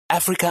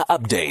Africa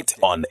Update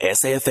on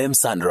SAFM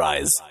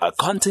Sunrise, a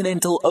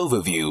continental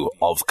overview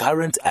of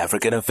current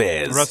African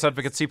affairs. Ross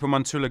Advocate Sipho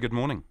Mantula, good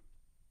morning.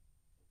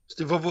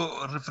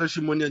 Sipho,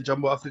 refreshing morning and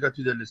Jumbo Africa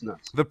to the listeners.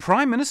 The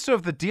Prime Minister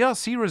of the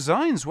DRC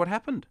resigns. What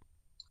happened?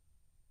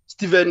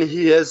 Stephen,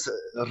 he has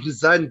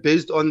resigned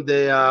based on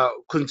their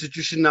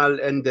constitutional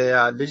and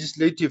their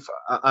legislative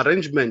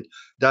arrangement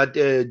that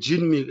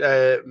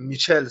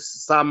Jean-Michel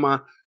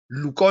Sama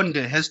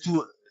Lukonde has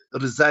to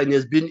resign. He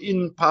has been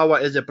in power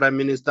as a prime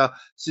minister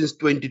since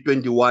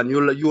 2021.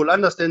 You'll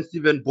understand,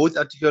 Stephen, both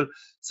Article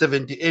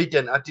 78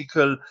 and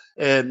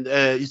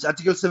it's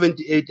Article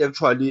 78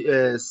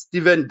 actually,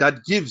 Stephen,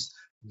 that gives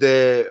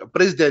the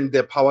president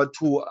the power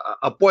to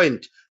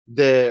appoint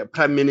the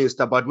prime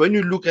minister. But when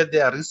you look at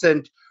their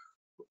recent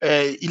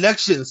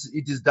elections,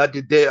 it is that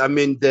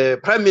the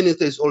prime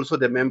minister is also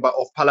the member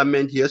of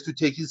parliament. He has to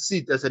take his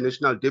seat as a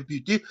national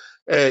deputy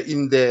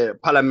in the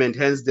parliament.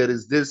 Hence, there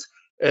is this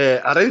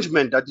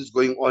arrangement that is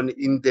going on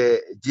in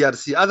the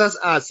DRC. Others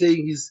are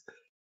saying he's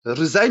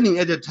resigning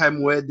at a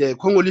time where the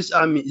Congolese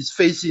army is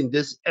facing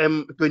this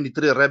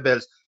M23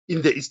 rebels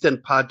in the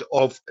eastern part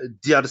of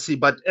DRC.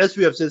 But as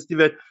we have said,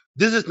 Stephen,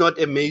 this is not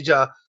a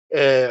major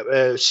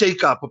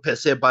shake-up per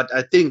se, but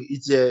I think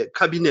it's a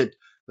cabinet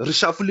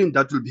reshuffling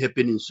that will be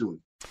happening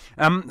soon.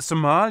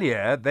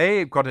 Somalia,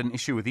 they've got an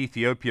issue with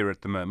Ethiopia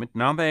at the moment.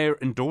 Now they're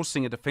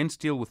endorsing a defense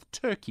deal with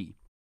Turkey.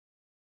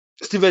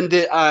 Stephen,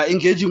 they are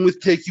engaging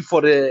with Turkey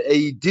for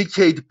a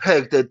decade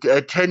pact, a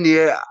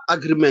 10-year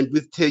agreement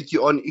with Turkey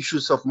on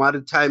issues of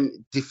maritime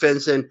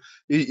defense and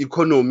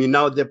economy.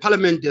 Now, the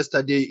parliament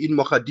yesterday in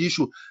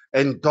Mogadishu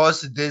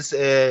endorsed this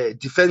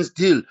defense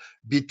deal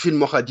between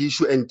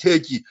Mogadishu and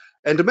Turkey.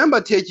 And remember,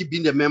 Turkey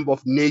being a member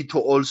of NATO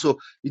also,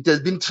 it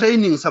has been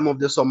training some of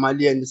the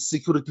Somalian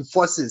security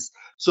forces.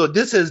 So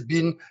this has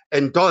been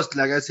endorsed,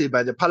 like I say,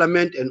 by the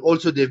parliament, and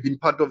also they've been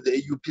part of the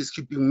AU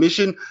peacekeeping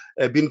mission,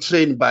 been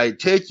trained by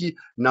Turkey.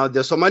 Now, the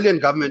Somalian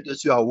government,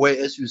 as you are aware,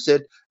 as you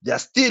said, they are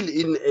still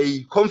in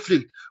a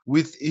conflict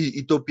with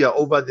Ethiopia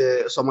over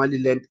the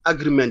Somaliland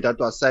agreement that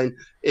was signed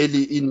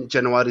early in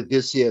January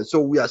this year. So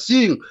we are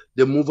seeing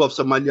the move of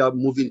Somalia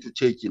moving to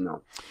Turkey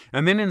now.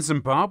 And then in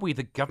Zimbabwe,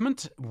 the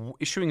government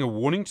issuing a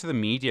warning to the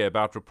media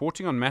about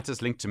reporting on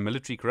matters linked to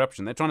military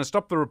corruption. They're trying to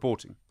stop the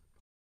reporting.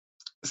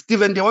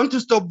 Stephen, they want to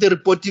stop the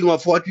reporting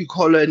of what we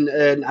call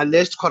an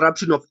alleged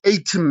corruption of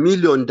 80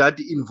 million that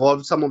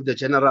involved some of the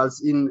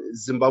generals in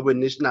Zimbabwe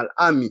National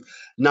Army.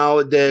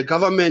 Now, the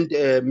government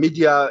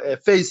media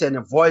face and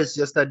a voice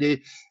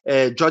yesterday,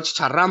 George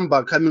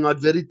Charamba, coming out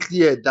very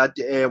clear that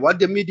what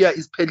the media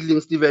is peddling,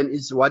 Stephen,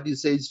 is what he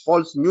says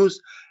false news,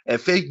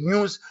 fake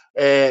news.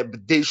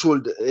 They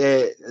should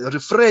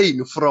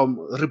refrain from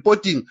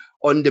reporting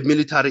on the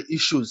military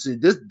issues.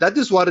 That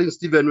is worrying,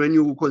 Stephen, when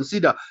you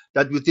consider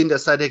that within the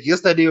SADC,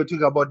 yesterday we were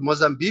talking about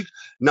Mozambique,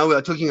 now we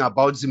are talking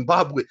about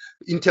Zimbabwe,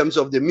 in terms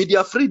of the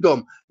media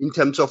freedom, in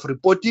terms of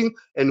reporting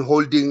and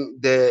holding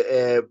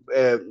the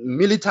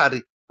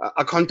military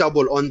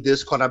accountable on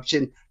this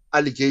corruption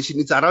allegation.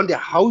 It's around a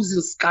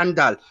housing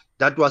scandal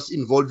that was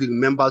involving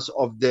members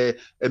of the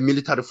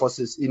military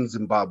forces in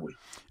Zimbabwe.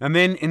 And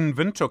then in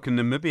Windhoek in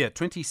Namibia,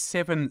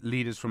 27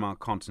 leaders from our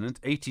continent,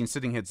 18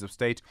 sitting heads of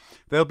state,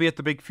 they'll be at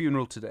the big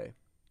funeral today.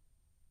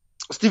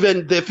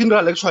 Stephen, the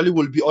funeral actually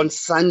will be on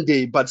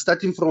Sunday, but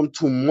starting from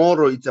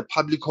tomorrow, it's a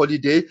public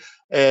holiday.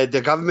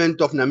 The government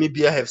of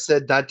Namibia have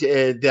said that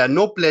there are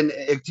no planned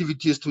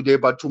activities today,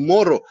 but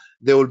tomorrow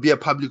there will be a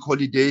public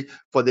holiday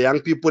for the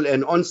young people.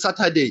 And on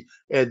Saturday,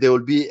 there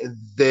will be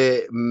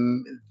the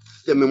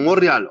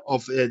memorial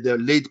of the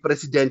late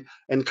president.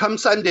 And come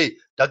Sunday,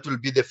 that will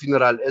be the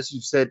funeral, as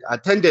you've said,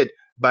 attended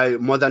by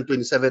more than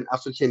 27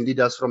 African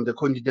leaders from the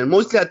continent.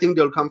 Mostly, I think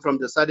they'll come from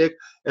the SADC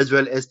as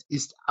well as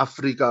East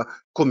Africa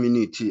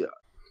community.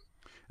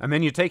 And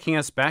then you're taking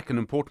us back an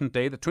important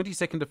day, the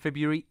 22nd of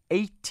February,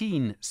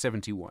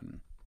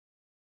 1871.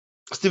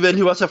 Stephen,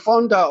 he was a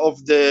founder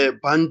of the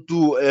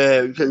Bantu,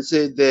 you can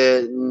say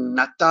the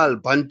Natal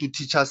Bantu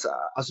Teachers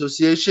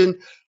Association,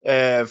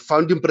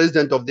 founding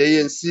president of the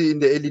ANC in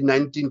the early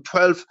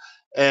 1912,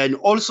 and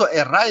also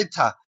a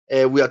writer.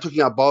 We are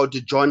talking about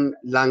John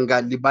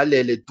Langa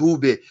Libalele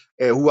Dube,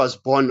 who was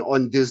born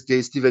on this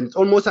day, Stephen. It's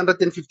almost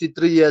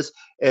 153 years.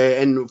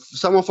 And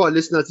some of our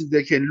listeners, if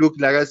they can look,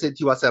 like I said,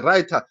 he was a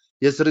writer.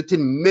 He has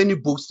written many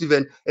books,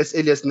 Stephen, as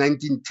early as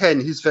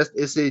 1910. His first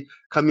essay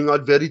coming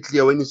out very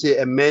clear when he say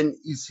a man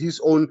is his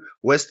own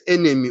worst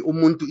enemy.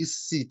 Umuntu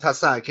isitha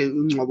sakhe,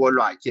 ungcobo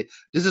lwakhe.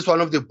 This is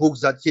one of the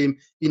books that came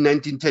in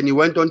 1910. He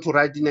went on to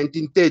write in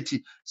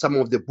 1930 some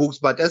of the books.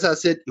 But as I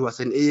said, he was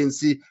an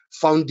ANC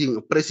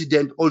founding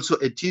president, also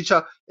a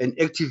teacher, an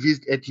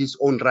activist at his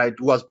own right,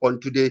 who was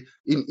born today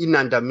in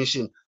Inanda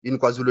Mission in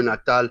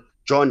KwaZulu-Natal,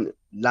 John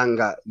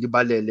Langa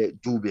Libalele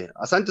Dube.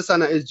 Asante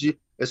sana SG,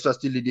 as you are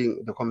still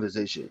leading the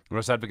conversation.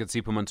 Ross Advocate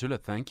Sipho Mantula,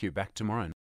 thank you. Back tomorrow.